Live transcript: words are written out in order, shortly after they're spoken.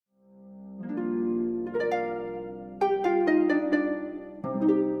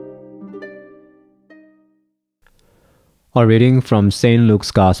A reading from St.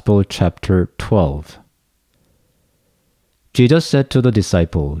 Luke's Gospel, chapter 12. Jesus said to the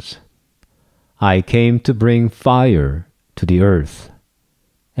disciples, I came to bring fire to the earth,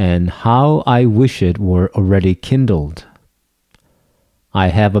 and how I wish it were already kindled. I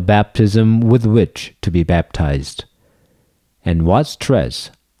have a baptism with which to be baptized, and what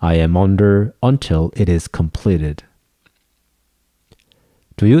stress I am under until it is completed.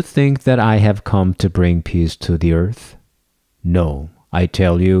 Do you think that I have come to bring peace to the earth? No, I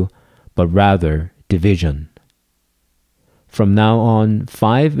tell you, but rather division. From now on,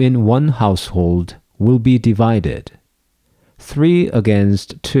 5 in one household will be divided, 3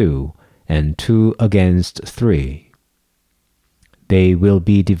 against 2, and 2 against 3. They will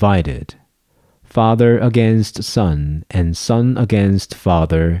be divided, father against son, and son against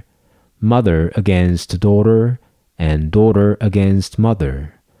father, mother against daughter, and daughter against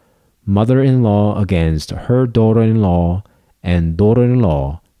mother, mother-in-law against her daughter-in-law, and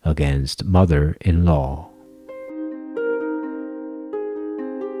daughter-in-law against mother-in-law.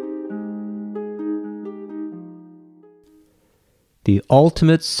 The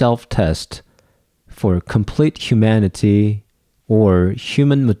ultimate self-test for complete humanity or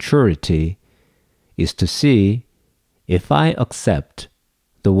human maturity is to see if I accept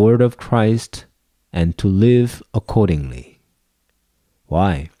the word of Christ and to live accordingly.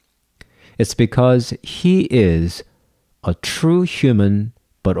 Why? It's because He is a true human,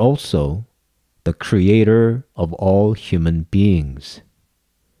 but also the creator of all human beings.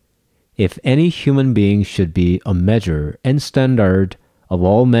 If any human being should be a measure and standard of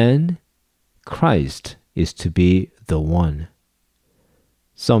all men, Christ is to be the one.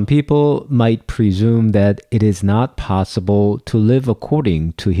 Some people might presume that it is not possible to live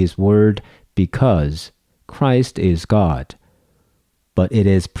according to His word because Christ is God, but it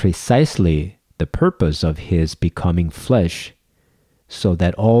is precisely the purpose of His becoming flesh, so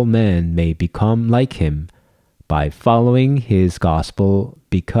that all men may become like Him by following His gospel,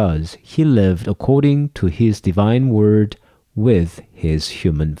 because He lived according to His divine word with His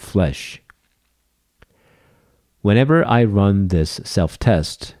human flesh. Whenever I run this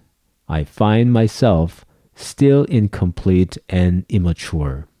self-test, I find myself still incomplete and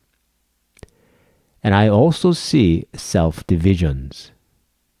immature. And I also see self-divisions.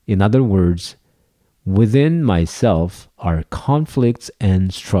 In other words, within myself are conflicts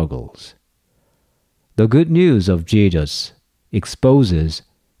and struggles. The good news of Jesus exposes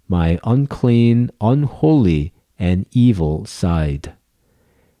my unclean, unholy, and evil side.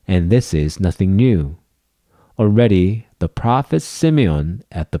 And this is nothing new. Already, the prophet Simeon,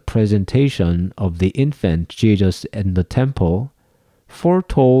 at the presentation of the infant Jesus in the temple,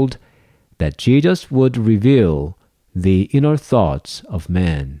 foretold that Jesus would reveal the inner thoughts of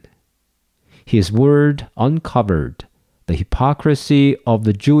man. His word uncovered the hypocrisy of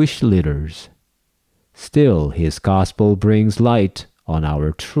the Jewish leaders. Still, His gospel brings light on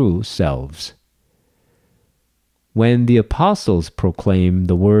our true selves. When the apostles proclaimed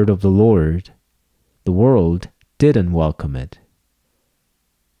the word of the Lord, the world didn't welcome it.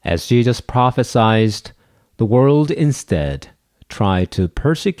 As Jesus prophesied, the world instead tried to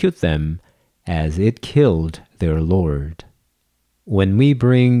persecute them as it killed their Lord. When we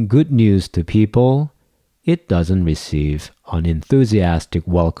bring good news to people, it doesn't receive an enthusiastic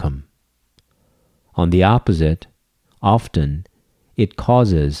welcome. On the opposite, often it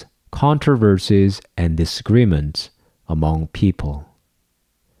causes controversies and disagreements among people.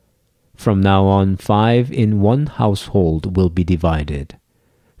 From now on, 5 in one household will be divided,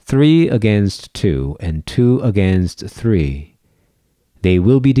 3 against 2, and 2 against 3. They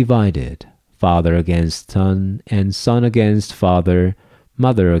will be divided, father against son, and son against father,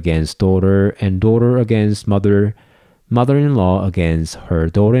 mother against daughter, and daughter against mother, mother-in-law against her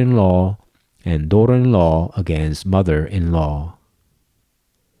daughter-in-law, and daughter-in-law against mother-in-law.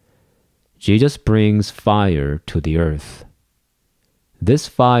 Jesus brings fire to the earth. This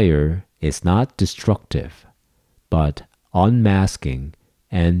fire is not destructive, but unmasking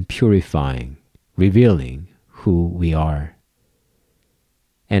and purifying, revealing who we are.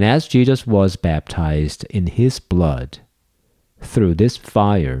 And as Jesus was baptized in His blood, through this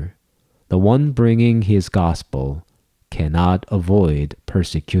fire, the one bringing His gospel cannot avoid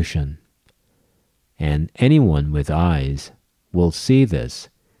persecution. And anyone with eyes will see this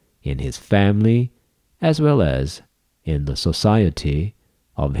in his family as well as in the society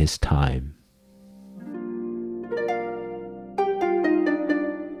of his time.